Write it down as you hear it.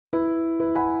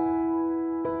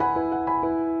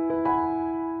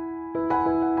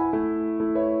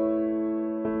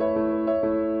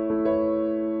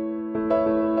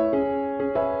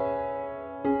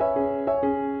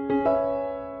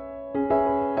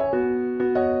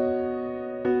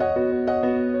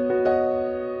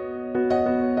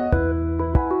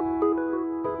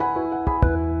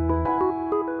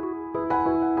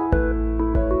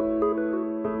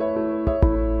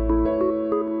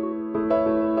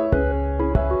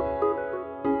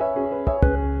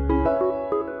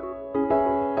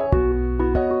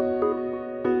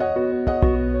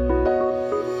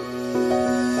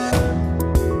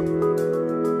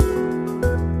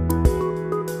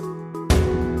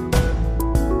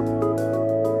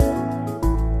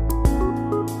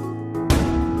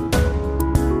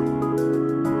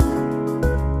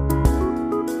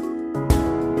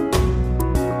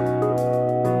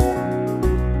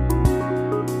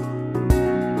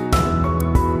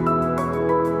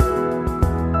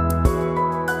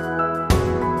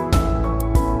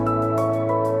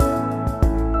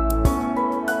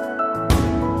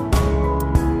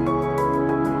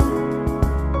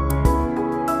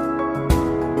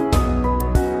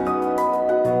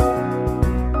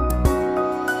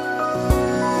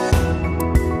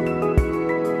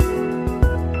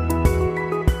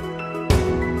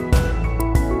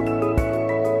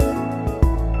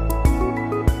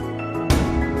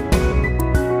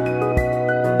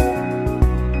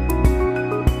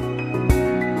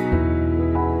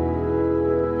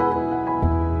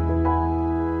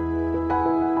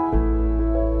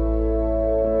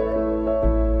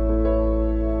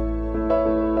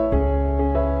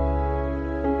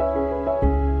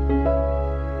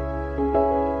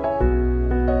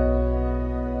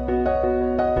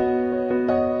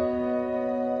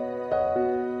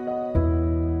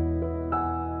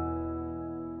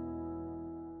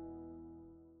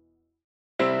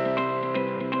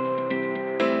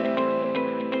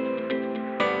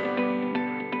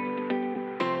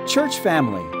Church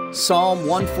family, Psalm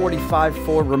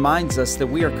 145:4 reminds us that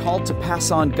we are called to pass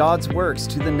on God's works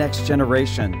to the next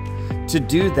generation. To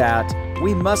do that,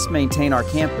 we must maintain our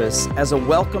campus as a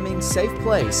welcoming, safe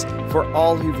place for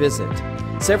all who visit.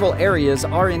 Several areas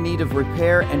are in need of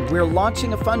repair, and we're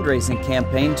launching a fundraising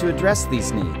campaign to address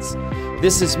these needs.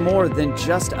 This is more than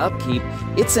just upkeep,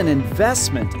 it's an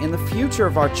investment in the future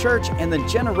of our church and the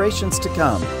generations to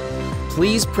come.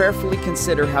 Please prayerfully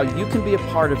consider how you can be a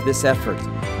part of this effort.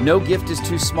 No gift is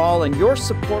too small, and your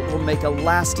support will make a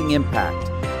lasting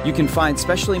impact. You can find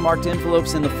specially marked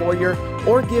envelopes in the foyer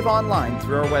or give online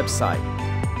through our website.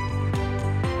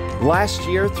 Last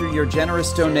year, through your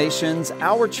generous donations,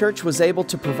 our church was able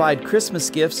to provide Christmas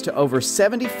gifts to over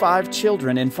 75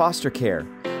 children in foster care.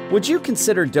 Would you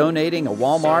consider donating a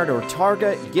Walmart or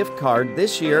Target gift card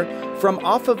this year from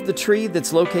off of the tree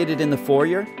that's located in the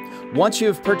foyer? Once you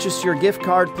have purchased your gift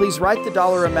card, please write the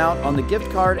dollar amount on the gift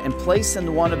card and place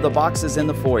in one of the boxes in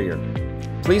the foyer.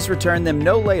 Please return them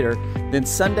no later than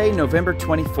Sunday, November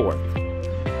 24th.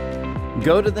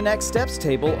 Go to the Next Steps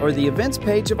table or the events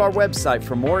page of our website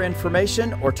for more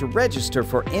information or to register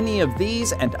for any of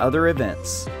these and other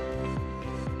events.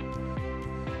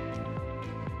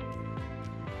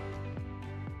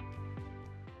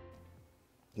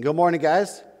 Good morning,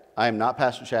 guys. I am not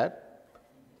Pastor Chad.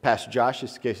 Pastor Josh,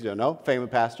 just in case you don't know, famous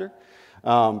pastor.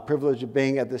 Privilege of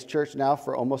being at this church now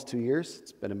for almost 2 years.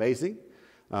 It's been amazing.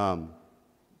 I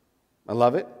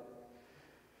love it.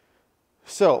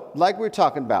 So, like we were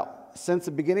talking about, since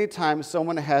the beginning of time,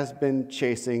 someone has been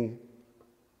chasing,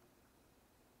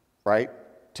 right,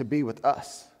 to be with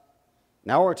us.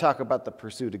 Now we're talking about the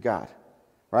pursuit of God,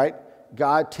 right?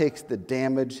 God takes the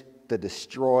damaged, the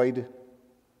destroyed,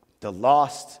 the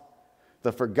lost,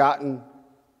 the forgotten,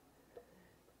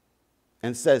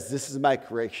 and says, this is my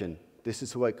creation. This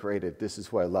is who I created. This is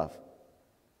who I love.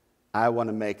 I want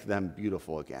to make them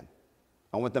beautiful again.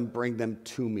 I want them to bring them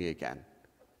to me again.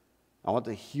 I want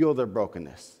to heal their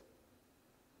brokenness.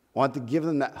 I want to give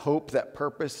them that hope, that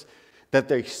purpose that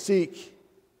they seek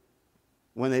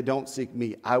when they don't seek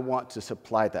me. I want to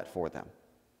supply that for them.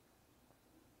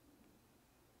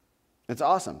 It's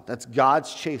awesome. That's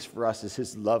God's chase for us, is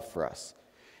his love for us.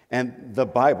 And the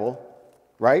Bible,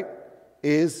 right,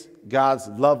 is God's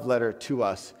love letter to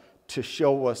us to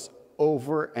show us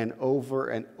over and over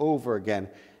and over again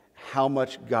how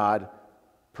much God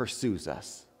pursues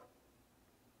us.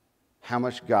 How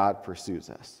much God pursues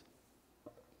us.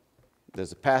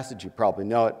 There's a passage, you probably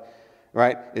know it,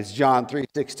 right? It's John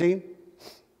 3:16,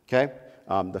 okay?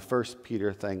 The first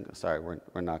Peter thing, sorry,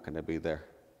 we're not going to be there.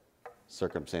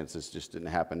 Circumstances just didn't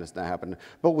happen, it's not happening.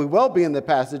 But we will be in the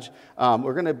passage.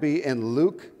 We're going to be in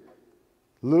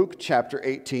Luke chapter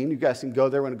 18. You guys can go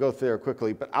there. We're going to go through there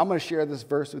quickly. But I'm going to share this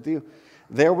verse with you.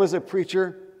 There was a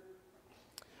preacher,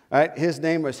 right? His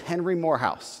name was Henry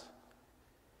Morehouse.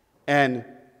 And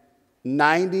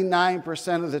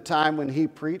 99% of the time when he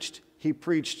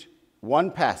preached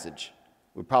one passage.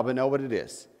 We probably know what it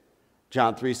is.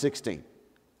 John 3:16.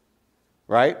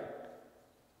 Right?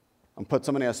 I'm put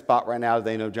somebody on a spot right now.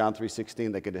 They know John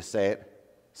 3:16. They could just say it.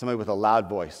 Somebody with a loud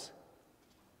voice.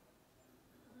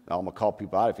 I'm going to call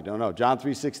people out if you don't know. John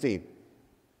 3:16. All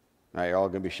right, you're all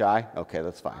going to be shy? Okay,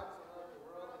 that's fine.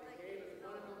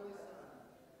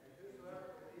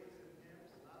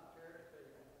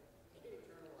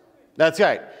 That's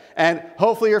right. And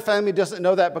hopefully your family doesn't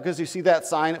know that because you see that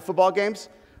sign at football games.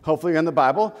 Hopefully you're in the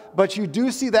Bible. But you do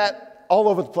see that all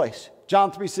over the place.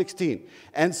 John 3:16.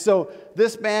 And so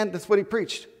this man, that's what he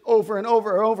preached over and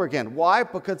over and over again. Why?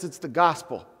 Because it's the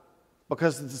gospel.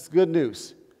 Because it's good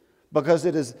news. Because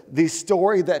it is the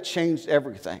story that changed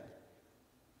everything,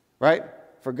 right?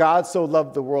 For God so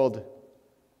loved the world,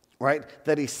 right,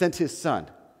 that he sent his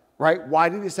son, right? Why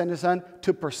did he send his son?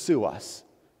 To pursue us,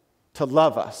 to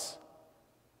love us,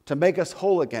 to make us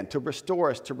whole again, to restore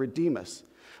us, to redeem us.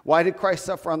 Why did Christ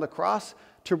suffer on the cross?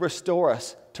 To restore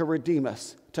us, to redeem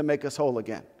us, to make us whole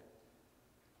again.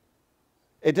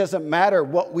 It doesn't matter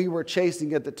what we were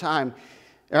chasing at the time,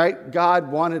 right? God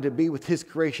wanted to be with his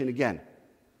creation again.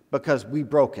 Because we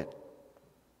broke it,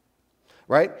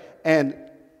 right? And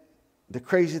the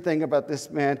crazy thing about this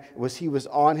man was he was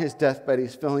on his deathbed,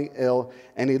 he's feeling ill,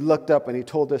 and he looked up and he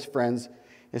told his friends,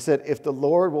 he said, if the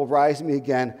Lord will rise me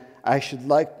again, I should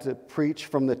like to preach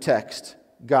from the text,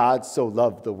 God so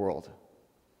loved the world.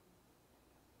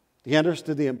 He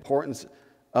understood the importance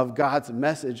of God's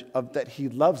message of that he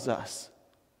loves us.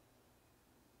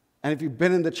 And if you've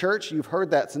been in the church, you've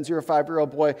heard that since you're a 5-year-old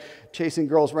boy chasing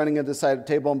girls running into the side of the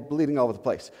table and bleeding all over the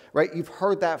place, right? You've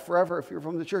heard that forever if you're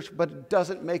from the church, but it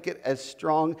doesn't make it as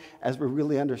strong as we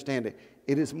really understand it.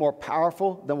 It is more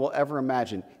powerful than we'll ever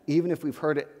imagine, even if we've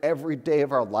heard it every day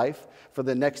of our life for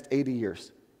the next 80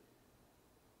 years.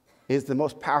 It is the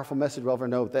most powerful message we'll ever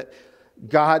know, that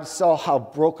God saw how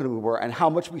broken we were and how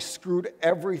much we screwed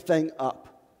everything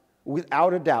up,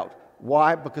 without a doubt.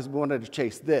 Why? Because we wanted to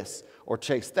chase this, or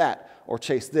chase that, or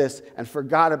chase this, and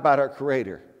forgot about our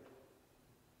Creator.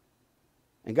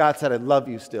 And God said, I love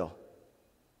you still.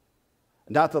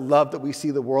 Not the love that we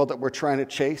see the world that we're trying to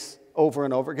chase over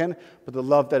and over again, but the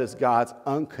love that is God's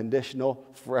unconditional,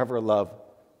 forever love.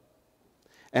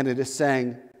 And it is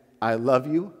saying, I love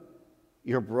you,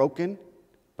 you're broken,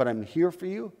 but I'm here for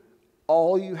you.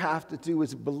 All you have to do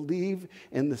is believe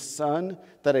in the Son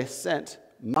that I sent,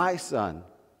 my Son,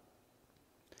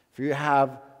 for you to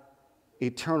have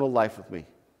eternal life with me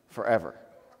forever.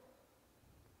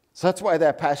 So that's why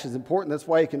that passage is important. That's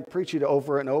why you can preach it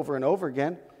over and over and over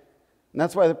again. And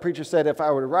that's why the preacher said, if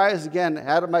I were to rise again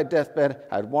out of my deathbed,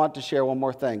 I'd want to share one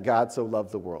more thing. God so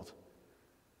loved the world.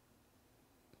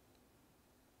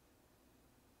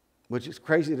 Which is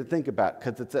crazy to think about,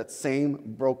 because it's that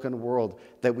same broken world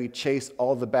that we chase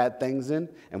all the bad things in,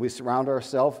 and we surround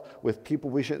ourselves with people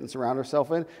we shouldn't surround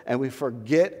ourselves in, and we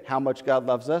forget how much God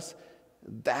loves us.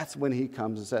 That's when he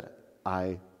comes and said,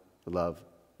 I love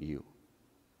you.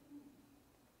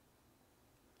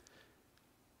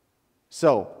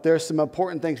 So there's some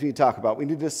important things we need to talk about. We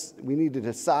need to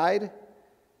decide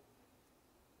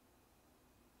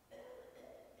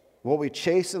what we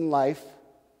chase in life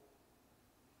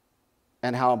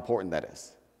and how important that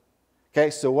is. Okay,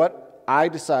 so what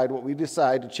we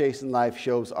decide to chase in life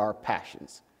shows our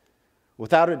passions.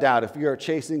 Without a doubt, if you're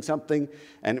chasing something,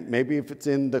 and maybe if it's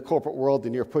in the corporate world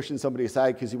and you're pushing somebody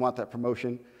aside because you want that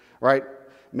promotion, right?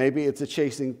 Maybe it's a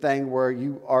chasing thing where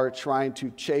you are trying to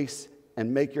chase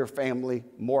and make your family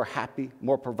more happy,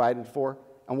 more provided for.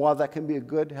 And while that can be a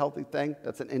good, healthy thing,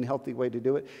 that's an unhealthy way to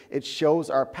do it. It shows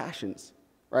our passions,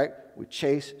 right? We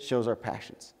chase shows our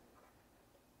passions,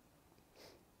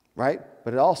 right?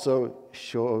 But it also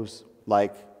shows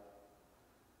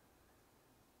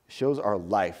our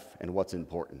life and what's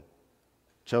important.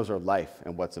 Shows our life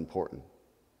and what's important.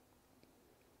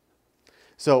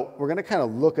 So we're going to kind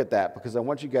of look at that because I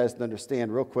want you guys to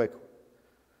understand real quick.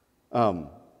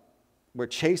 We're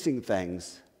chasing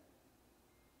things.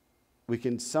 We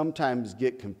can sometimes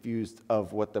get confused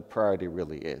of what the priority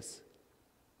really is.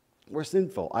 We're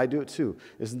sinful. I do it too.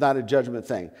 It's not a judgment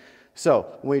thing.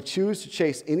 So when we choose to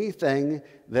chase anything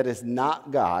that is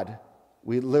not God,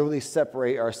 we literally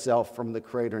separate ourselves from the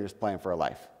Creator and His plan for our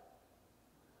life.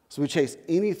 So we chase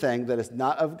anything that is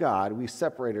not of God, we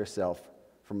separate ourselves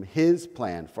from His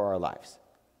plan for our lives.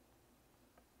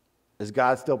 Is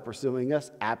God still pursuing us?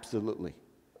 Absolutely.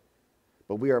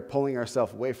 But we are pulling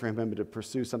ourselves away from Him to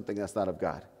pursue something that's not of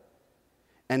God.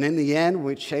 And in the end, when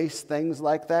we chase things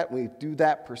like that, when we do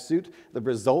that pursuit, the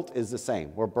result is the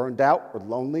same. We're burned out, we're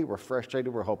lonely, we're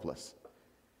frustrated, we're hopeless.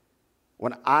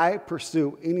 When I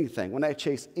pursue anything, when I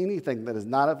chase anything that is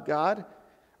not of God,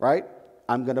 right,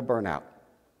 I'm going to burn out.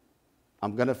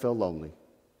 I'm going to feel lonely.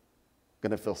 I'm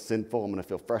going to feel sinful. I'm going to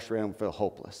feel frustrated. I'm going to feel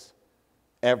hopeless.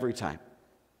 Every time.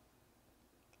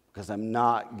 Because I'm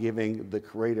not giving the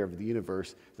Creator of the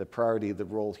universe the priority, the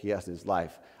role He has in His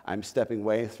life. I'm stepping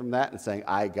away from that and saying,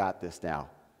 I got this now.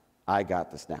 I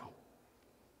got this now.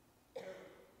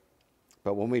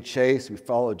 But when we chase, we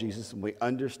follow Jesus, and we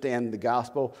understand the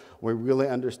gospel, we really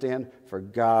understand, for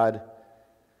God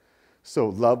so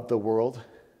loved the world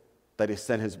that He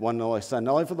sent His one and only Son,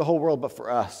 not only for the whole world, but for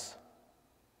us.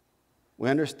 We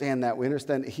understand that. We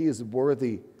understand that He is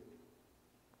worthy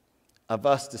of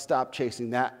us to stop chasing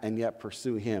that and yet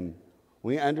pursue Him.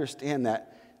 We understand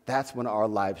that. That's when our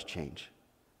lives change.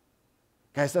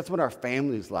 Guys, that's when our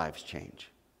families' lives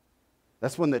change.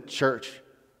 That's when the church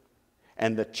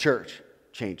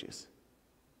changes.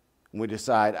 When we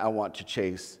decide, I want to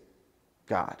chase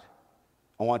God.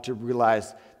 I want to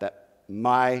realize that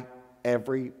my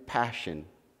every passion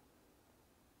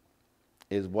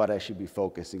is what I should be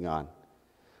focusing on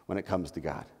when it comes to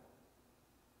God.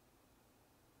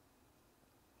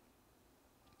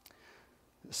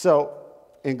 So,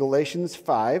 in Galatians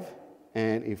 5,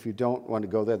 and if you don't want to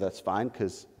go there, that's fine,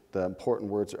 because the important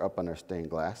words are up on our stained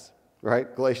glass,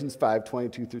 right? Galatians 5,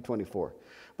 22 through 24.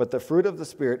 But the fruit of the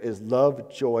Spirit is love,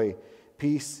 joy,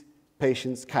 peace,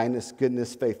 patience, kindness,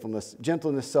 goodness, faithfulness,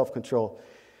 gentleness, self-control.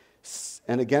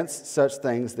 And against such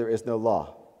things there is no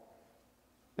law.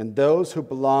 And those who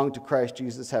belong to Christ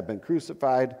Jesus have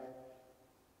crucified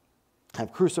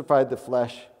the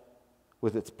flesh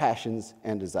with its passions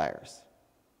and desires.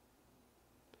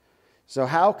 So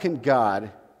how can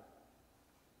God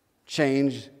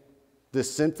change this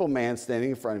sinful man standing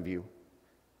in front of you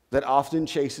that often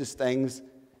chases things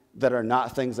that are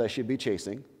not things I should be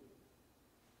chasing.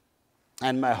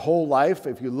 And my whole life,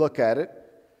 if you look at it,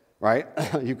 right,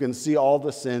 you can see all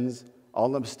the sins, all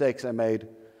the mistakes I made,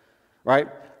 right?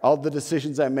 All the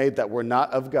decisions I made that were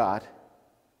not of God.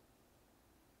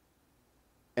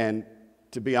 And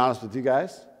to be honest with you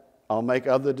guys, I'll make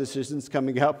other decisions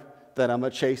coming up that I'm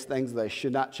going to chase things that I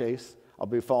should not chase. I'll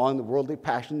be following the worldly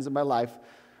passions of my life,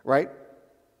 right?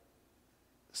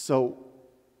 So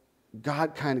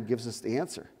God kind of gives us the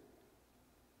answer.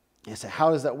 And say,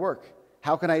 how does that work?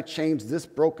 How can I change this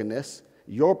brokenness,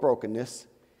 your brokenness,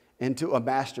 into a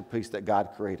masterpiece that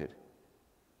God created?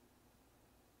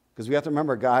 Because we have to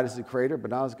remember God is the creator,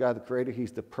 but not only is God the creator,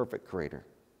 he's the perfect creator.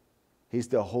 He's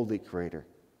the holy creator.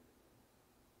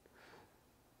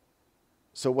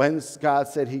 So when God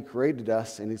said he created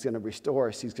us and he's going to restore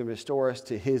us, he's going to restore us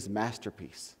to his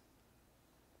masterpiece.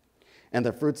 And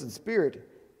the fruits of the Spirit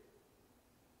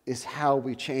is how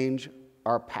we change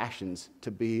our passions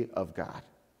to be of God.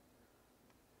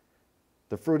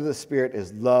 The fruit of the Spirit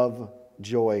is love,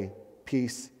 joy,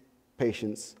 peace,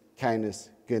 patience, kindness,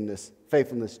 goodness,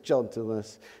 faithfulness,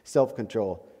 gentleness,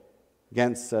 self-control.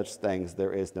 Against such things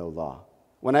there is no law.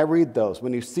 When I read those,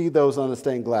 when you see those on the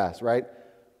stained glass, right?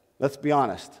 Let's be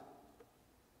honest.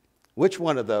 Which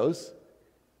one of those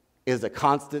is a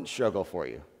constant struggle for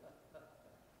you?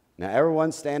 Now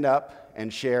everyone stand up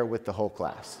and share with the whole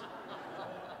class.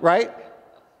 Right?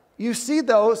 You see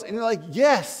those and you're like,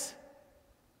 yes.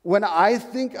 When I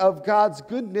think of God's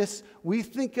goodness, we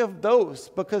think of those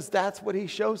because that's what he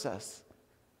shows us.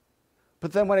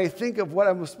 But then when I think of what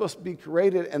I'm supposed to be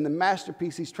created and the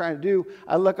masterpiece he's trying to do,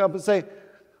 I look up and say,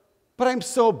 but I'm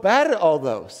so bad at all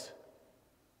those.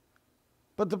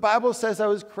 But the Bible says I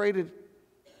was created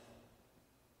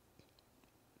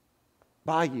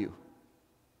by you.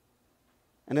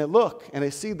 And I look and I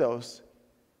see those,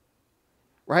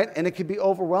 right? And it can be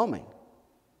overwhelming.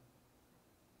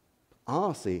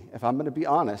 Honestly, if I'm going to be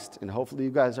honest, and hopefully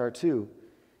you guys are too,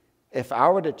 if I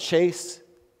were to chase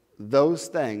those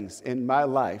things in my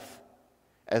life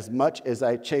as much as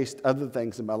I chased other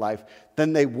things in my life,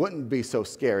 then they wouldn't be so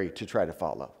scary to try to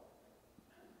follow.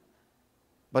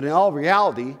 But in all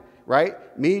reality,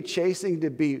 right, me chasing to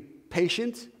be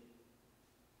patient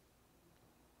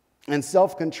and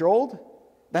self-controlled,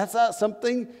 that's not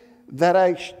something that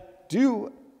I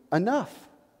do enough.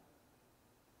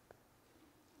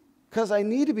 Because I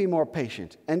need to be more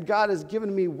patient, and God has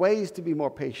given me ways to be more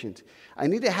patient. I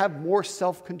need to have more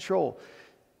self-control.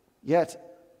 Yet,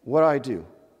 what do I do?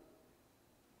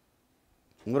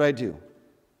 What do I do?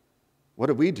 What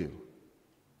do we do?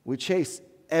 We chase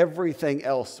everything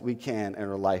else we can in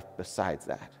our life besides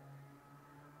that.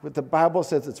 But the Bible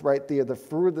says it's right there, the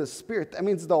fruit of the Spirit. That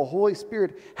means the Holy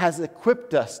Spirit has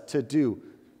equipped us to do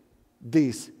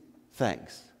these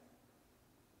things.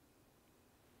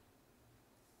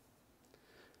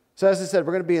 So as I said,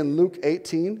 we're going to be in Luke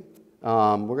 18.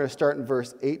 We're going to start in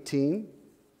verse 18.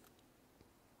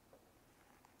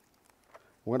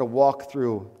 We're going to walk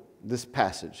through this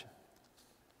passage.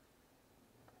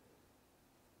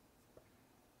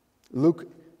 Luke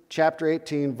chapter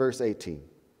 18, verse 18.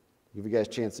 Give you guys a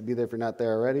chance to be there if you're not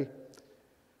there already.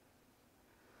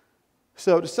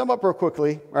 So to sum up real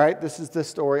quickly, right, this is the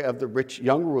story of the rich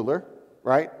young ruler,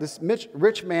 right? This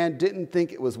rich man didn't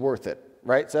think it was worth it.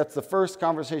 Right? So that's the first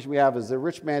conversation we have is the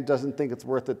rich man doesn't think it's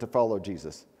worth it to follow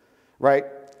Jesus. Right?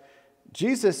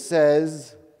 Jesus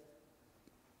says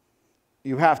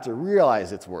you have to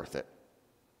realize it's worth it.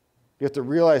 You have to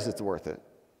realize it's worth it.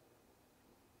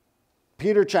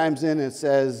 Peter chimes in and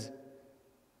says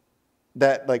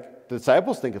that like the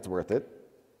disciples think it's worth it.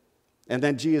 And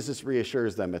then Jesus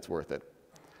reassures them it's worth it.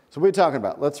 So what are we talking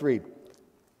about? Let's read.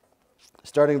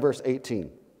 Starting verse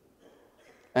 18.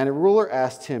 And a ruler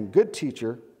asked him, "Good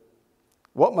teacher,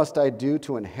 what must I do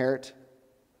to inherit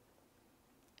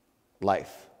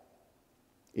life,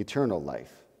 eternal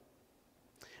life?"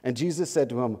 And Jesus said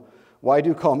to him, "Why do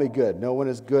you call me good? No one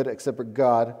is good except for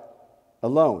God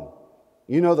alone.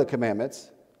 You know the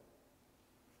commandments.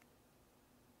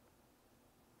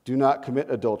 Do not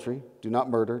commit adultery, do not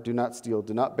murder, do not steal,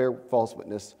 do not bear false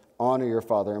witness, honor your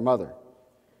father and mother."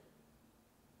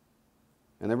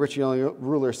 And the rich young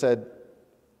ruler said,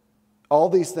 "All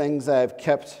these things I have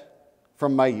kept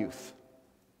from my youth."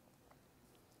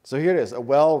 So here it is, a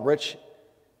rich,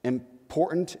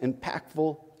 important,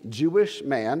 impactful Jewish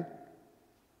man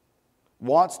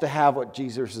wants to have what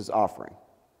Jesus is offering.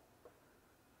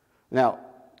 Now,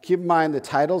 keep in mind the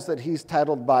titles that he's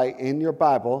titled by in your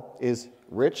Bible is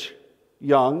rich,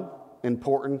 young,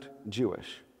 important,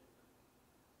 Jewish.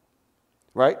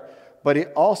 Right? but he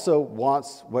also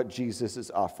wants what Jesus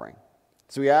is offering.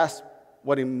 So he asks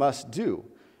what he must do.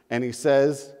 And he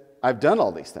says, I've done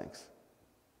all these things.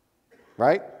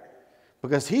 Right?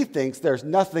 Because he thinks there's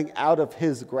nothing out of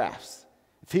his grasp.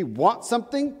 If he wants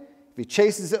something, if he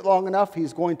chases it long enough,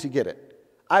 he's going to get it.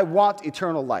 I want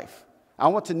eternal life. I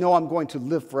want to know I'm going to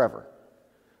live forever.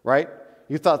 Right?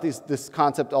 You thought this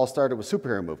concept all started with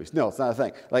superhero movies. No, it's not a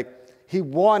thing. Like, he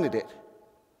wanted it,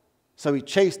 so he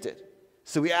chased it.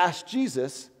 So he asked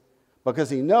Jesus, because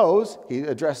he knows, he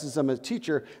addresses him as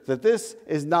teacher, that this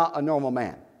is not a normal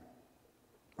man.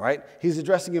 Right? He's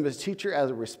addressing him as teacher as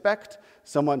a respect,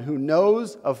 someone who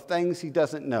knows of things he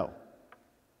doesn't know.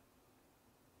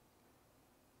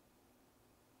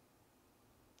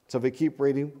 So if we keep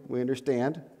reading, we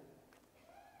understand.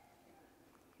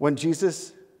 When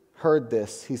Jesus heard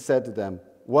this, he said to them,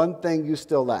 one thing you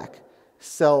still lack.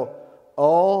 Sell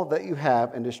all that you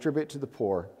have and distribute to the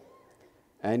poor,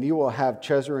 and you will have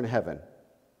treasure in heaven.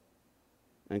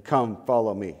 And come,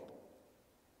 follow me.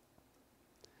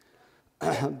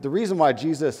 The reason why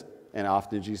Jesus, and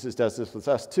often Jesus does this with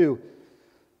us too,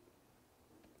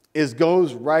 is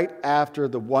goes right after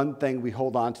the one thing we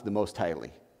hold on to the most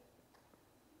tightly.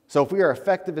 So if we are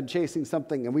effective in chasing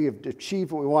something and we have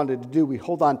achieved what we wanted to do, we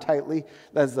hold on tightly.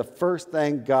 That is the first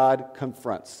thing God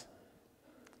confronts.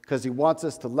 Because he wants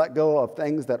us to let go of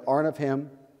things that aren't of him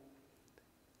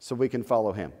so we can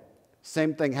follow him.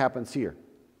 Same thing happens here.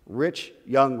 Rich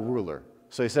young ruler.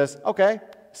 So he says, okay,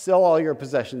 sell all your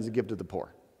possessions and give to the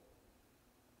poor.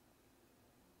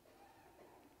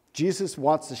 Jesus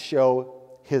wants to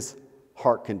show his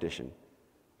heart condition.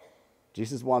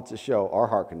 Jesus wants to show our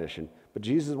heart condition. But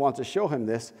Jesus wants to show him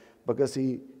this because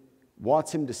he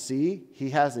wants him to see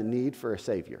he has a need for a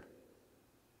Savior.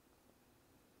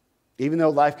 Even though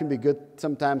life can be good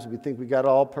sometimes, we think we got it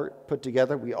all put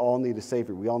together, we all need a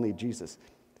Savior. We all need Jesus.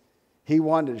 He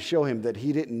wanted to show him that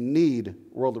he didn't need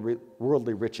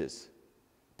worldly riches,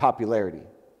 popularity,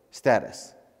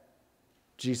 status.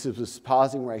 Jesus was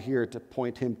pausing right here to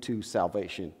point him to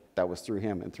salvation that was through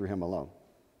him and through him alone.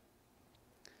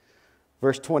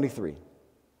 Verse 23.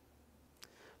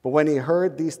 But when he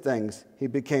heard these things, he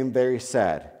became very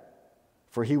sad,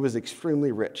 for he was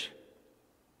extremely rich.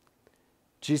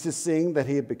 Jesus, seeing that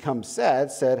he had become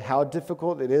sad, said, how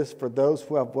difficult it is for those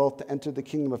who have wealth to enter the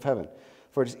kingdom of heaven.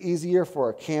 For it is easier for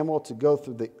a camel to go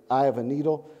through the eye of a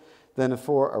needle than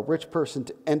for a rich person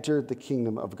to enter the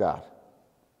kingdom of God.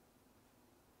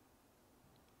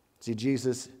 See,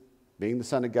 Jesus, being the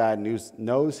Son of God,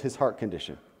 knows his heart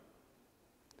condition.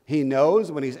 He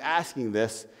knows when he's asking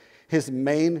this, his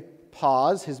main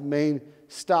pause, his main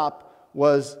stop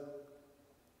was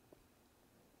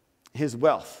his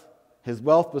wealth. His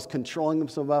wealth was controlling him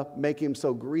so much, making him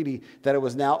so greedy that it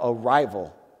was now a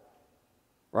rival,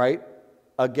 right,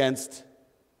 against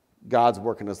God's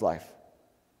work in his life.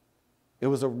 It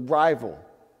was a rival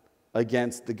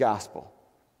against the gospel.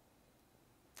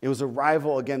 It was a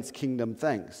rival against kingdom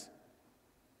things.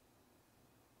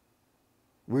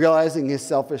 Realizing his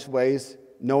selfish ways,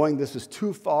 knowing this was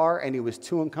too far and he was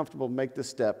too uncomfortable to make this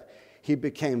step, he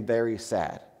became very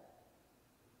sad.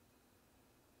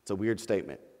 It's a weird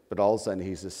statement, but all of a sudden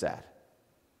he's just sad.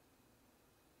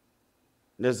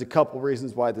 And there's a couple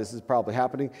reasons why this is probably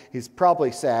happening. He's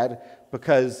probably sad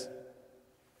because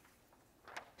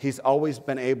he's always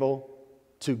been able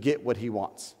to get what he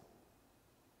wants.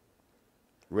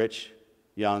 Rich,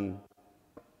 young,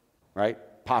 right?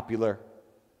 Popular.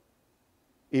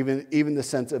 Even the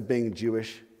sense of being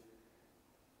Jewish.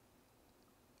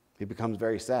 He becomes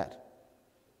very sad.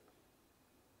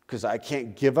 Because I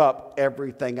can't give up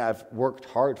everything I've worked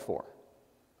hard for.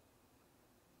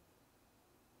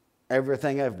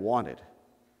 Everything I've wanted.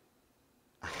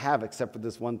 I have except for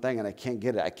this one thing and I can't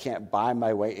get it. I can't buy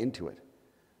my way into it.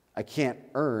 I can't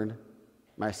earn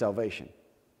my salvation.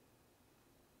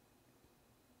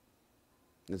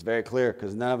 And it's very clear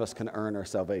because none of us can earn our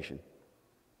salvation.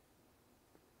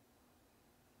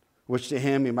 Which to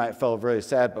him he might feel really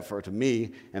sad, but to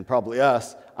me and probably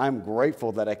us, I'm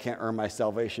grateful that I can't earn my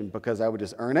salvation because I would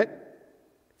just earn it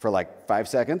for like 5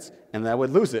 seconds and then I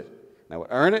would lose it. And I would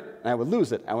earn it and I would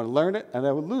lose it. I would learn it and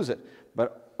I would lose it.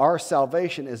 But our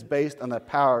salvation is based on the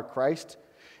power of Christ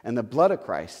and the blood of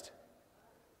Christ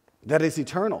that is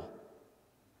eternal.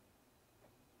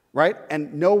 Right?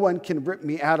 And no one can rip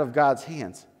me out of God's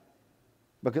hands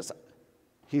because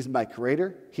he's my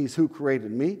creator. He's who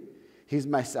created me. He's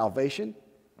my salvation.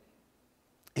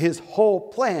 His whole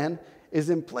plan is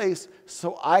in place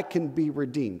so I can be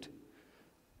redeemed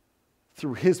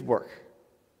through his work,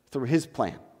 through his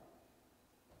plan.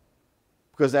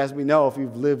 Because as we know, if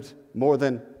you've lived more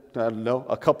than I don't know,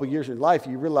 a couple years in life,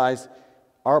 you realize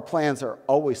our plans are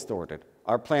always thwarted.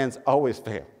 Our plans always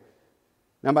fail.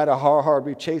 No matter how hard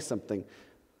we chase something,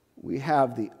 we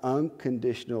have the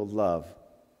unconditional love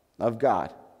of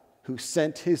God who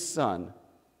sent his son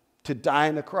to die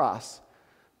on the cross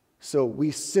so we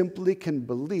simply can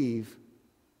believe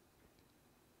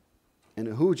in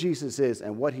who Jesus is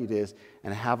and what he is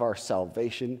and have our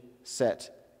salvation set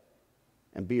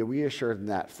and be reassured in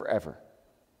that forever.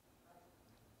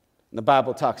 And the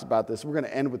Bible talks about this. We're going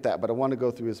to end with that, but I want to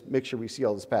go through this, make sure we see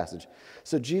all this passage.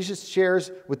 So Jesus shares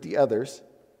with the others.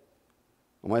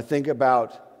 When I think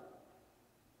about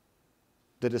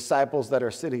the disciples that are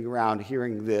sitting around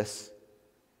hearing this,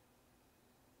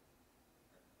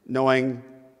 knowing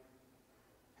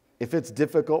if it's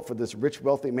difficult for this rich,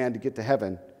 wealthy man to get to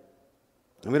heaven,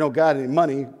 and we don't got any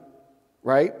money,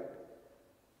 right?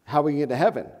 How we get to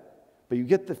heaven? But you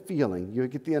get the feeling, you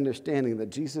get the understanding that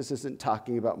Jesus isn't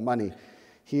talking about money.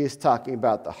 He is talking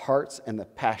about the hearts and the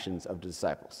passions of the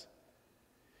disciples.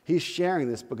 He's sharing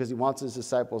this because he wants his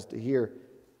disciples to hear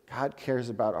God cares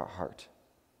about our heart.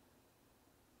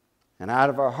 And out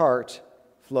of our heart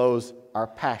flows our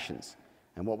passions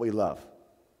and what we love.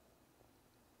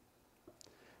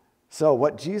 So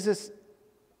what Jesus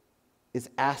is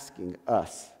asking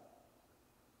us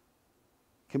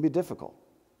can be difficult.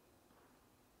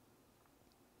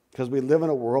 Because we live in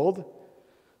a world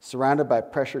surrounded by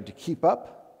pressure to keep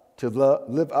up, to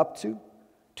live up to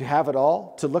have it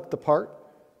all, to look the part.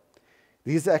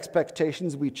 These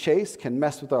expectations we chase can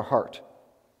mess with our heart,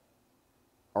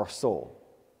 our soul.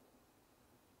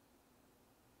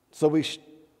 So we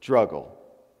struggle.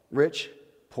 Rich,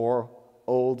 poor,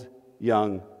 old,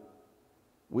 young.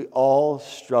 We all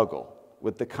struggle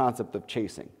with the concept of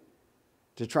chasing,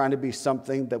 to trying to be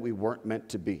something that we weren't meant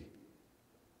to be.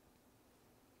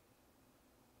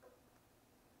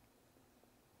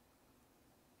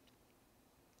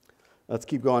 Let's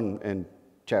keep going in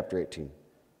chapter 18.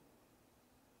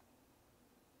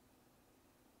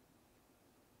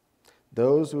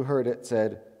 Those who heard it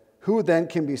said, "Who then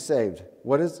can be saved?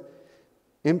 What is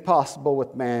impossible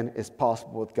with man is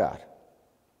possible with God."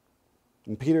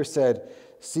 And Peter said,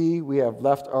 "See, we have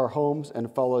left our homes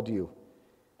and followed you."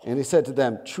 And he said to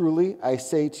them, "Truly I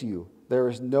say to you, there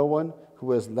is no one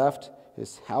who has left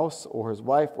his house or his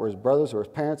wife or his brothers or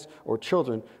his parents or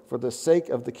children for the sake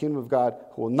of the kingdom of God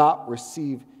who will not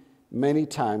receive many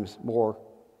times more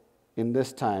in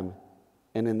this time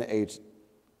and in the age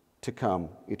to come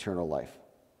eternal life."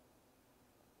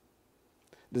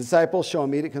 The disciples show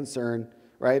immediate concern,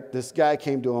 right? This guy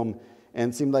came to him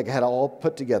and seemed like it had all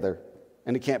put together,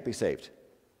 and he can't be saved.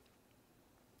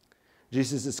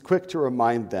 Jesus is quick to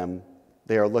remind them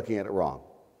they are looking at it wrong.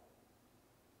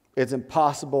 It's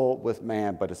impossible with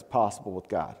man, but it's possible with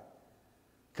God,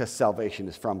 because salvation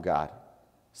is from God.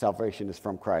 Salvation is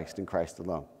from Christ and Christ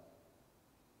alone.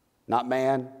 Not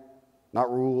man, not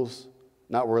rules,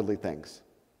 not worldly things.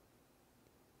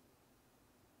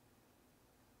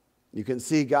 You can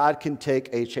see God can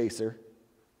take a chaser,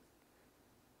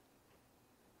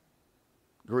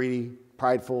 greedy,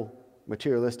 prideful,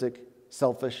 materialistic,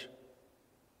 selfish.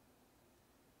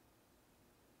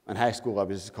 In high school, I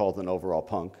was called an overall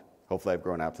punk. Hopefully I've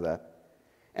grown out to that.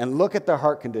 And look at their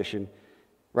heart condition,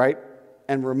 right?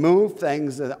 And remove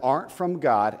things that aren't from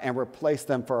God and replace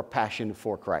them for a passion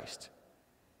for Christ.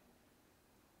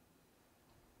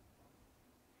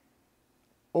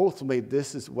 Ultimately,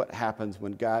 this is what happens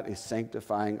when God is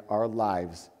sanctifying our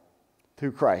lives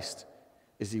through Christ,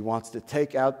 is he wants to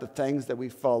take out the things that we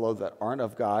follow that aren't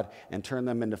of God and turn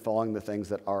them into following the things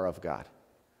that are of God.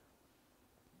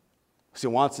 So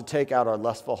he wants to take out our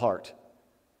lustful heart,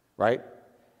 right?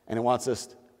 And he wants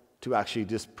us to actually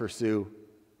just pursue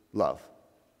love.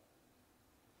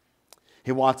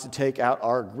 He wants to take out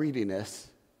our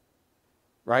greediness,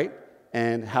 right?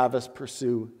 And have us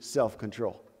pursue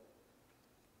self-control.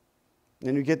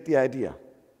 And you get the idea.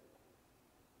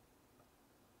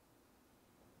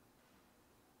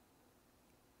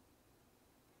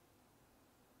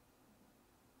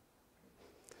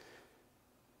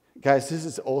 Guys, this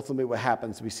is ultimately what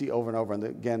happens. We see over and over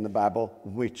again in the Bible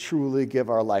when we truly give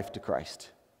our life to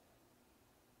Christ.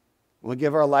 When we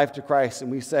give our life to Christ and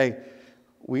we say,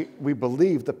 we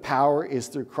believe the power is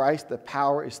through Christ, the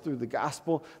power is through the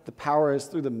gospel, the power is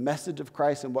through the message of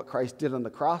Christ and what Christ did on the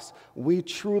cross. We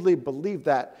truly believe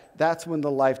that. That's when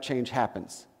the life change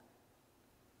happens.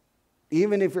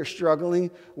 Even if you're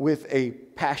struggling with a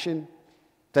passion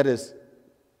that is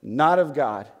not of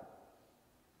God,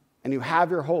 and you have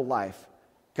your whole life,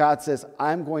 God says,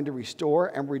 I'm going to restore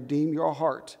and redeem your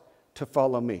heart to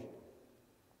follow me.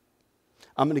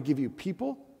 I'm going to give you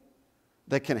people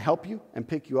that can help you and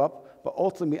pick you up, but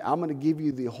ultimately I'm going to give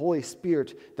you the Holy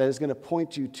Spirit that is going to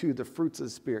point you to the fruits of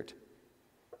the Spirit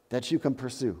that you can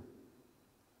pursue.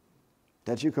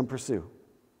 That you can pursue.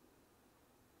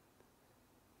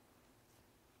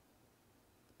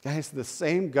 Guys, the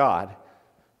same God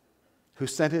who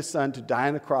sent his Son to die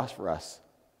on the cross for us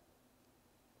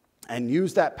and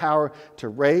used that power to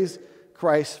raise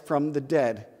Christ from the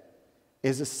dead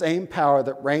is the same power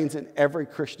that reigns in every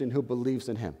Christian who believes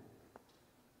in him.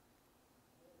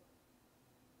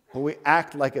 But we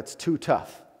act like it's too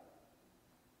tough.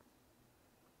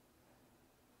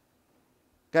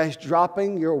 Guys,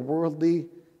 dropping your worldly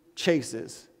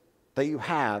chases that you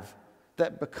have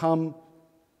that become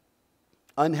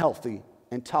unhealthy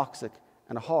and toxic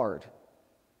and hard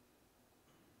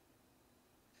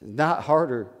is not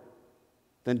harder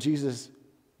than Jesus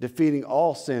defeating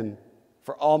all sin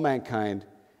for all mankind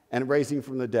and raising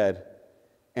from the dead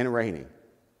and reigning.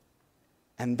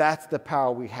 And that's the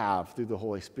power we have through the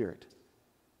Holy Spirit.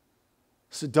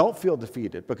 So don't feel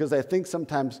defeated, because I think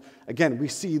sometimes, again, we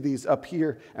see these up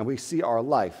here and we see our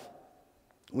life.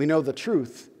 We know the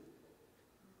truth.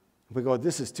 We go,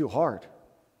 this is too hard.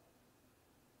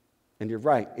 And you're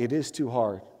right, it is too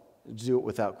hard to do it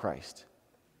without Christ.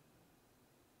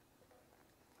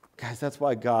 Guys, that's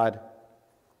why God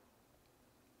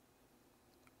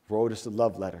wrote us a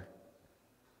love letter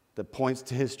that points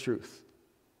to his truth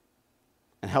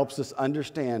and helps us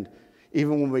understand,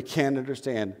 even when we can't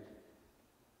understand,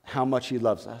 how much he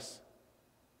loves us.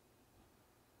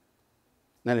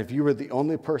 And if you were the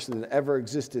only person that ever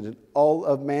existed in all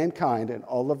of mankind and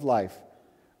all of life,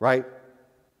 right?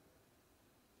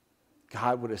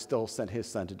 God would have still sent his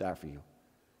Son to die for you,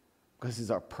 because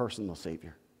he's our personal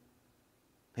Savior.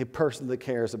 He personally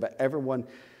cares about everyone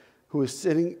who is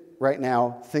sitting right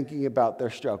now thinking about their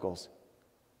struggles.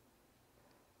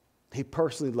 He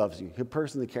personally loves you. He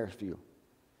personally cares for you.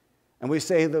 And we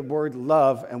say the word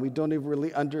love, and we don't even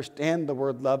really understand the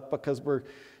word love because we're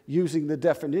using the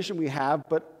definition we have,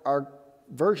 but our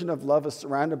version of love is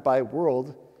surrounded by a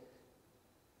world.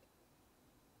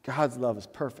 God's love is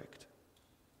perfect.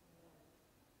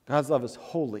 God's love is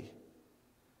holy.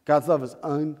 God's love is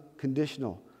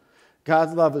unconditional.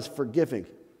 God's love is forgiving.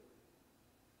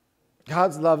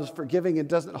 God's love is forgiving and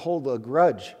doesn't hold a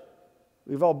grudge.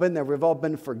 We've all been there. We've all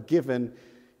been forgiven,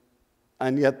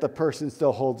 and yet the person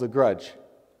still holds a grudge.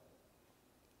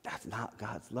 That's not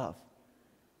God's love.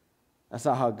 That's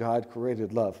not how God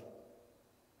created love.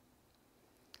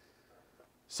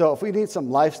 So if we need some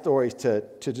life stories to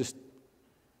just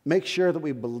make sure that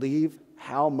we believe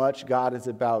how much God is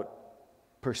about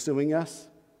pursuing us,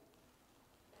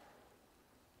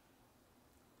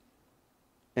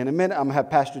 in a minute I'm going to have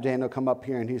Pastor Daniel come up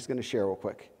here and he's going to share real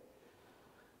quick.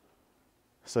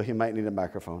 So he might need a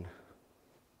microphone.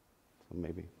 So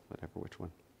maybe, whatever, which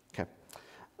one. Okay.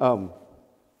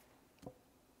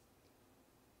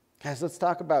 Guys, let's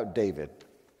talk about David.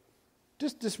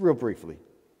 Just real briefly,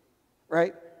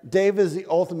 right? David is the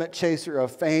ultimate chaser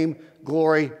of fame,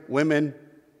 glory, women,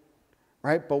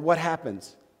 right? But what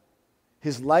happens?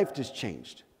 His life just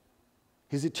changed.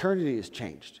 His eternity has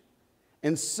changed.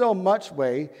 In so much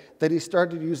way that he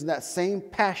started using that same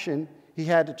passion he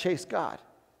had to chase God.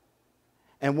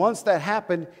 And once that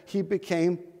happened, he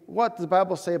became, what does the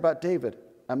Bible say about David?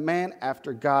 A man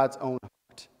after God's own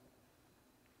heart.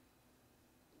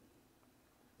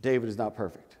 David is not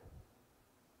perfect.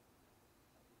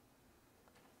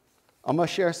 I'm going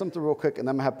to share something real quick, and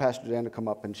then I'm going to have Pastor Dan to come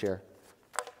up and share.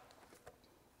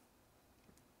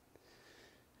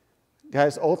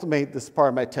 Guys, ultimately, this part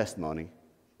of my testimony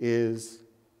is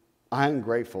I'm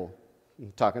grateful.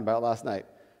 I'm talking about last night.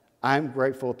 I'm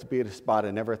grateful to be at a spot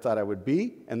I never thought I would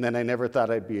be, and then I never thought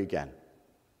I'd be again.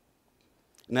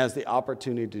 And that's the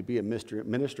opportunity to be a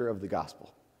minister of the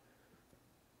gospel.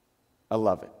 I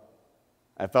love it.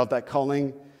 I felt that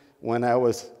calling when I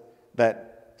was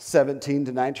that 17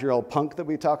 to 19-year-old punk that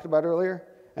we talked about earlier.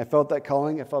 I felt that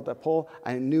calling. I felt that pull.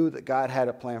 I knew that God had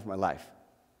a plan for my life.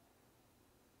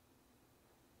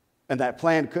 And that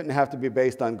plan couldn't have to be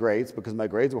based on grades, because my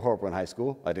grades were horrible in high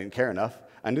school. I didn't care enough.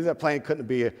 I knew that plan couldn't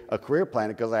be a career plan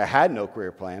because I had no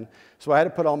career plan. So I had to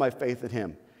put all my faith in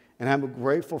him. And I'm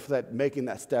grateful for that, making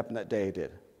that step in that day I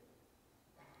did.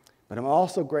 But I'm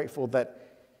also grateful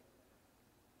that,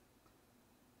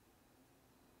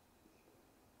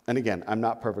 and again, I'm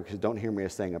not perfect, because don't hear me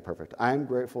as saying I'm perfect. I'm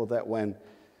grateful that when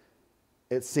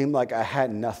it seemed like I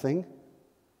had nothing,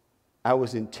 I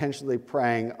was intentionally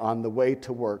praying on the way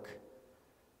to work.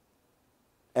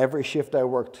 Every shift I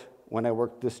worked, when I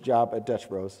worked this job at Dutch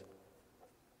Bros,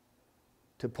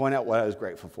 to point out what I was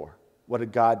grateful for. What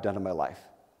had God done in my life?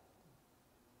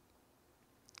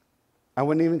 I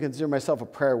wouldn't even consider myself a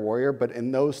prayer warrior, but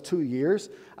in those 2 years,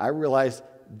 I realized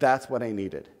that's what I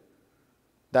needed.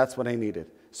 That's what I needed.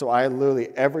 So I literally,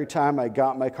 every time I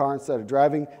got in my car and started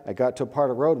driving, I got to a part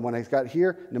of the road. And when I got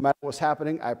here, no matter what was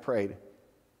happening, I prayed,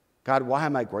 God, why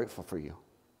am I grateful for you?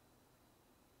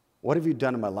 What have you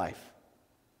done in my life?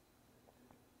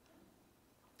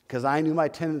 Because I knew my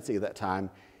tendency at that time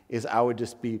is I'd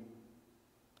just be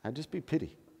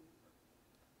pity.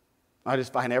 I'd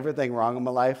just find everything wrong in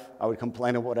my life. I would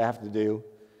complain of what I have to do.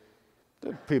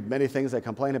 There'd be many things I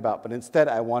complain about, but instead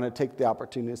I want to take the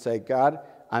opportunity to say, God,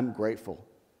 I'm grateful.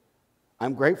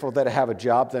 I'm grateful that I have a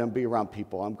job, that I'm be around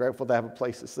people. I'm grateful that I have a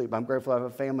place to sleep. I'm grateful I have a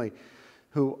family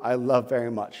who I love very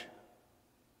much.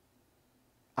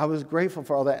 I was grateful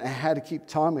for all that, and I had to keep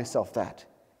telling myself that,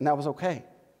 and that was okay.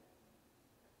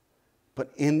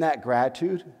 But in that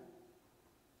gratitude,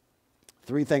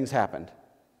 3 things happened.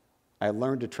 I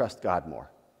learned to trust God more.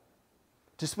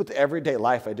 Just with everyday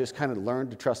life, I just kind of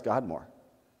learned to trust God more.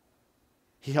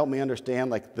 He helped me understand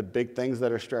like the big things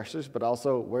that are stressors, but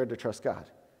also where to trust God.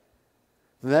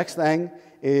 The next thing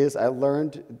is I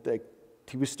learned that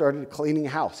he started cleaning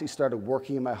house. He started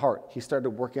working in my heart. He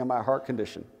started working on my heart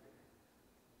condition.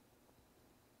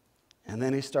 And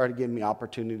then he started giving me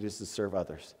opportunities to serve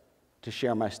others, to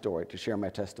share my story, to share my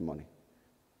testimony.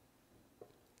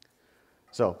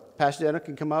 So, Pastor Daniel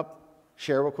can come up,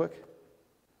 share real quick.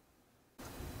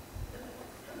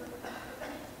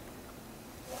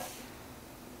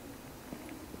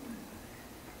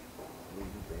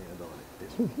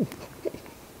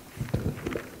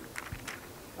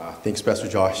 Thanks, Pastor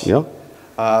Josh. Yeah.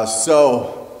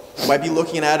 So, you might be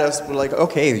looking at us, we're like,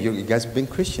 okay, you guys have been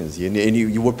Christians, and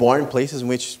you were born in places in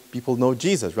which people know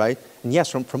Jesus, right? And yes,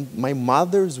 from my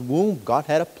mother's womb, God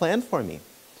had a plan for me.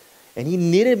 And he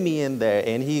knitted me in there,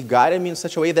 and he guided me in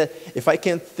such a way that if I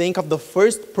can think of the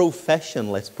first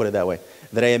profession, let's put it that way,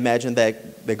 that I imagined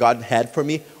that God had for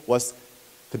me was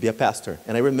to be a pastor.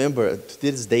 And I remember to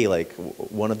this day, like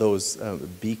one of those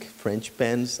big French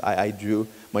pens I drew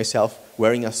myself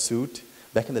wearing a suit.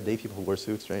 Back in the day, people wore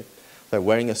suits, right? So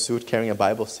wearing a suit, carrying a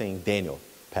Bible, saying, Daniel,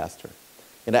 pastor.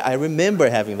 And I remember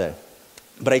having that.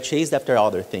 But I chased after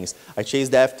other things. I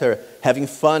chased after having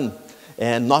fun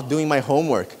and not doing my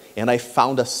homework. And I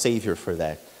found a savior for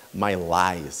that, my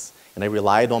lies. And I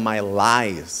relied on my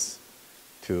lies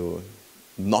to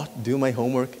not do my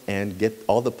homework and get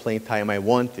all the playtime I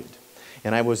wanted.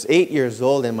 And I was 8 years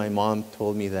old, and my mom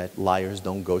told me that liars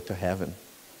don't go to heaven.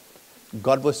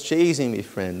 God was chasing me,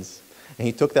 friends. And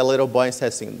he took that little boy and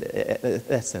said,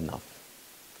 that's enough.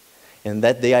 And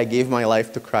that day I gave my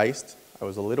life to Christ. I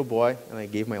was a little boy, and I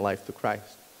gave my life to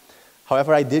Christ.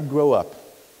 However, I did grow up.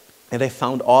 And I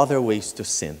found other ways to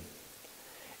sin.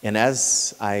 And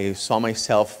as I saw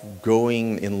myself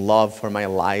growing in love for my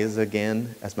lies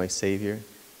again as my Savior,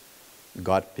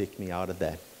 God picked me out of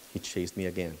that. He chased me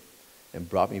again and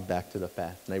brought me back to the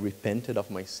path. And I repented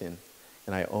of my sin.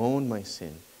 And I owned my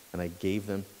sin. And I gave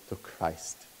them to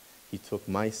Christ. He took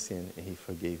my sin and he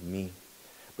forgave me.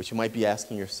 But you might be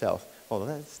asking yourself, well,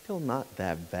 that's still not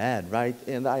that bad, right?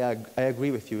 And I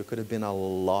agree with you. It could have been a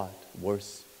lot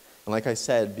worse. And like I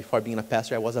said, before being a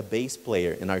pastor, I was a bass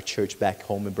player in our church back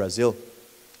home in Brazil.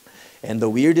 And the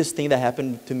weirdest thing that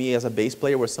happened to me as a bass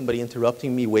player was somebody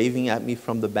interrupting me, waving at me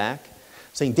from the back,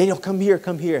 saying, Daniel, come here,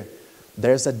 come here.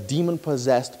 There's a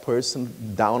demon-possessed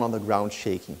person down on the ground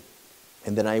shaking.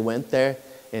 And then I went there,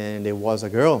 and it was a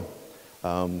girl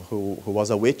who was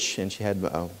a witch, and she had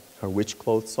her witch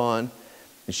clothes on.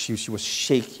 And she was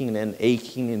shaking and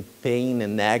aching in pain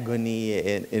and agony,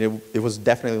 and it was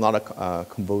definitely not a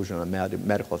convulsion, a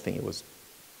medical thing. It was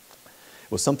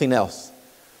something else.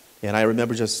 And I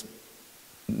remember just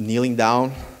kneeling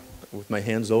down with my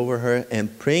hands over her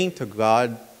and praying to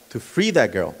God to free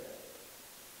that girl.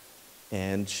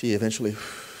 And she eventually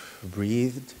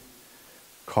breathed,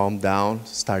 calmed down,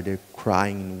 started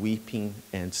crying and weeping,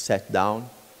 and sat down.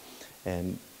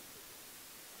 And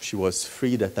she was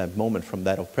freed at that moment from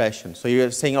that oppression. So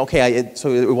you're saying, okay,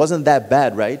 so it wasn't that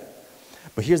bad, right?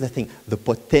 But here's the thing. The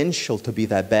potential to be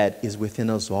that bad is within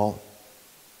us all.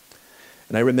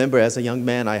 And I remember as a young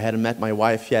man, I hadn't met my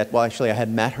wife yet. Well, actually, I had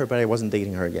met her, but I wasn't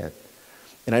dating her yet.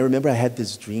 And I remember I had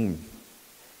this dream.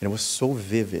 And it was so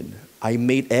vivid. I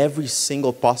made every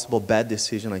single possible bad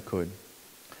decision I could.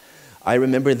 I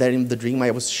remember that in the dream,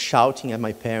 I was shouting at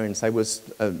my parents. I was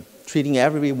treating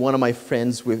every one of my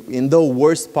friends in the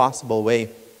worst possible way.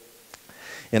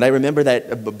 And I remember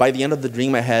that by the end of the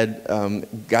dream, I had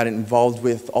got involved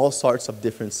with all sorts of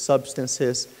different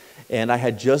substances. And I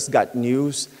had just got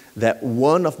news that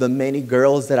one of the many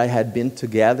girls that I had been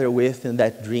together with in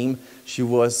that dream, she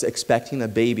was expecting a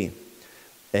baby.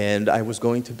 And I was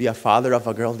going to be a father of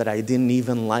a girl that I didn't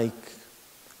even like.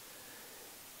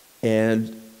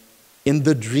 And in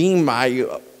the dream, I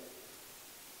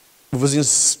was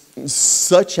in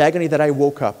such agony that I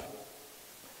woke up.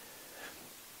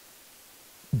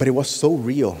 But it was so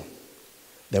real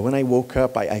that when I woke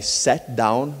up, I sat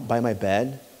down by my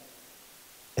bed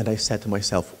and I said to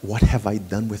myself, what have I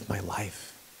done with my life?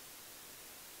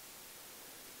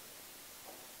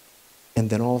 And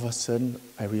then all of a sudden,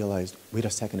 I realized, wait a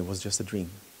second, it was just a dream.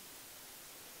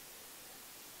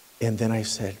 And then I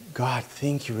said, God,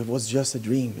 thank you, it was just a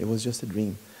dream, it was just a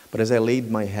dream. But as I laid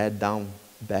my head down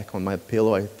back on my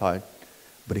pillow, I thought,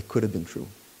 but it could have been true.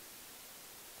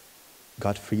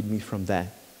 God freed me from that.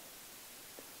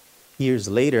 Years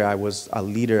later, I was a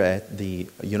leader at the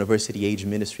university age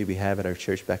ministry we have at our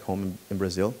church back home in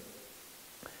Brazil.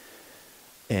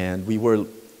 And we were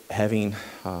having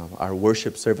our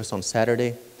worship service on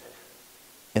Saturday,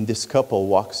 and this couple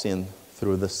walks in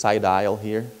through the side aisle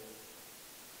here.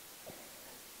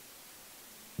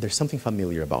 There's something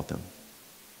familiar about them.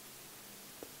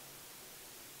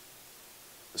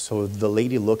 So the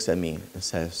lady looks at me and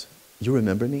says, you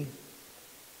remember me?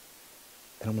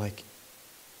 And I'm like,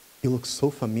 you look so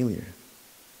familiar.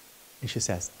 And she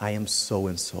says, I am so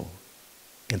and so.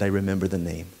 And I remember the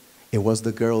name. It was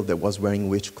the girl that was wearing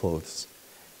witch clothes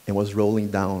and was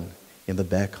rolling down in the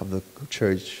back of the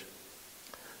church,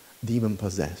 demon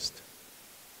possessed.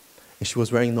 And she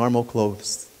was wearing normal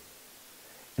clothes.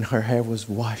 And her hair was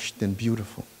washed and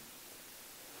beautiful.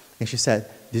 And she said,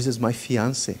 this is my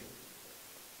fiancé.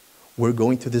 We're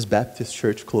going to this Baptist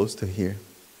church close to here.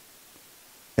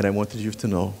 And I wanted you to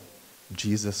know,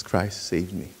 Jesus Christ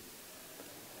saved me.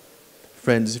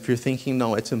 Friends, if you're thinking,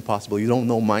 no, it's impossible, you don't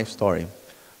know my story.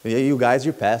 You guys,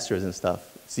 you're pastors and stuff.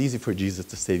 It's easy for Jesus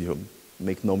to save you.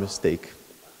 Make no mistake.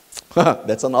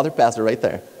 That's another pastor right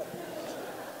there.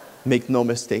 Make no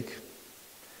mistake.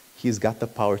 He's got the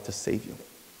power to save you.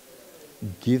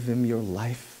 Give him your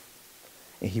life,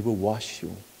 and he will wash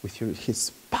you with his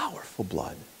powerful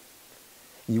blood.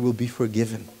 You will be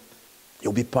forgiven.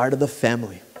 You'll be part of the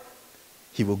family.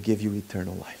 He will give you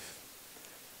eternal life.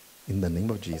 In the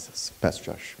name of Jesus.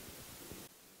 Pastor Josh.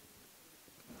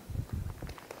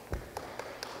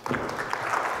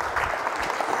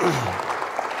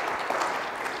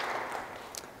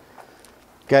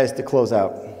 Guys, to close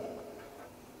out,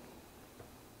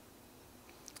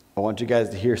 I want you guys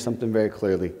to hear something very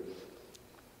clearly.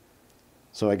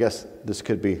 So I guess this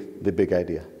could be the big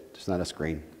idea. It's not a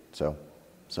screen, so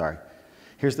sorry.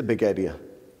 Here's the big idea.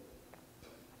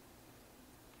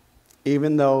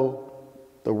 Even though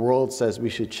the world says we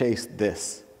should chase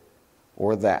this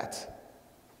or that,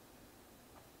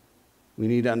 we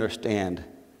need to understand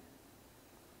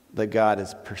that God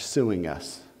is pursuing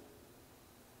us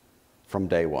from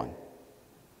day one.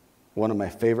 One of my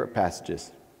favorite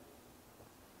passages,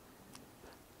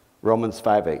 Romans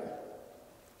 5:8.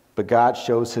 But God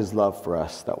shows his love for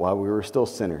us, that while we were still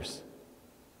sinners,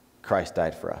 Christ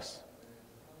died for us.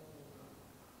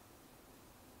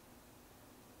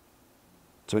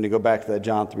 So when you go back to that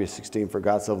John 3:16, for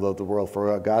God so loved the world,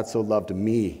 for God so loved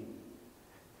me,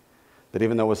 that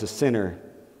even though I was a sinner,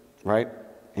 right?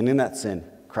 And in that sin,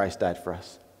 Christ died for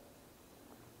us.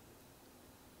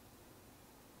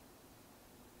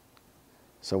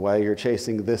 So while you're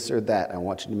chasing this or that, I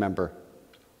want you to remember,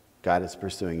 God is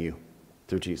pursuing you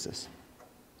through Jesus.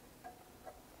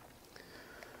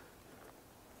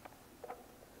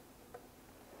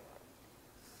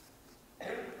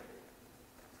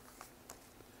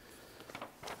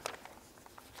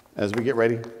 As we get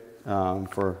ready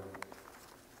for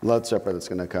Lord's Supper that's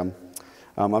going to come,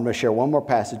 I'm going to share one more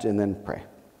passage and then pray.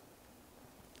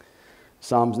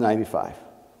 Psalms 95.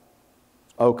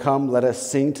 Oh, come, let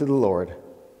us sing to the Lord.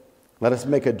 Let us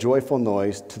make a joyful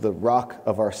noise to the rock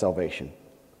of our salvation,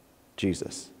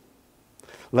 Jesus.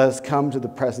 Let us come to the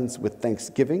presence with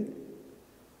thanksgiving.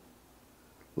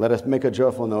 Let us make a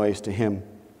joyful noise to him,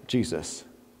 Jesus,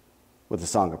 with a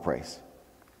song of praise.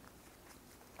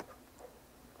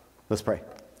 Let's pray.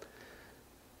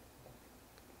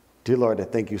 Dear Lord, I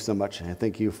thank you so much, and I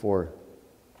thank you for,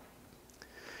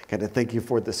 God, I thank you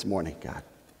for this morning, God.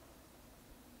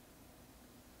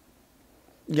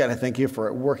 God, I thank you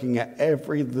for working at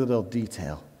every little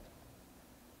detail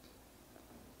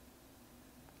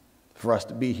for us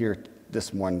to be here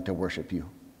this morning to worship you.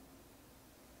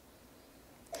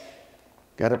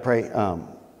 God, I pray,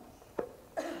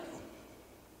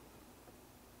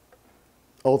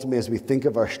 ultimately, as we think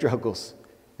of our struggles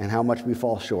and how much we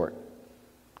fall short,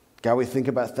 God, we think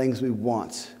about things we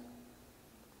want.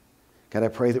 God, I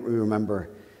pray that we remember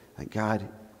that, God,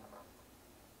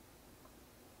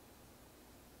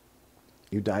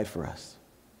 You died for us.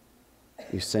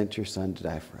 You sent your Son to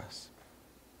die for us.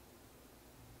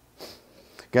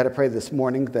 God, I pray this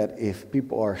morning that if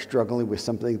people are struggling with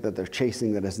something that they're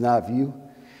chasing that is not of you,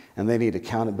 and they need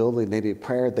accountability, they need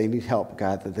prayer, they need help,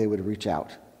 God, that they would reach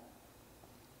out.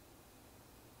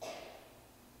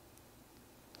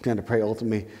 God, I pray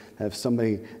ultimately that if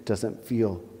somebody doesn't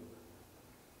feel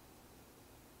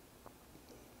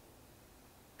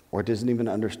or doesn't even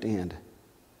understand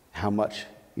how much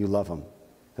you love them,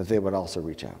 that they would also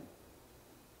reach out.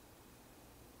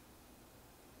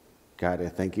 God, I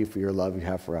thank you for your love you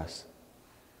have for us.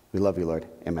 We love you, Lord.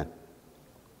 Amen.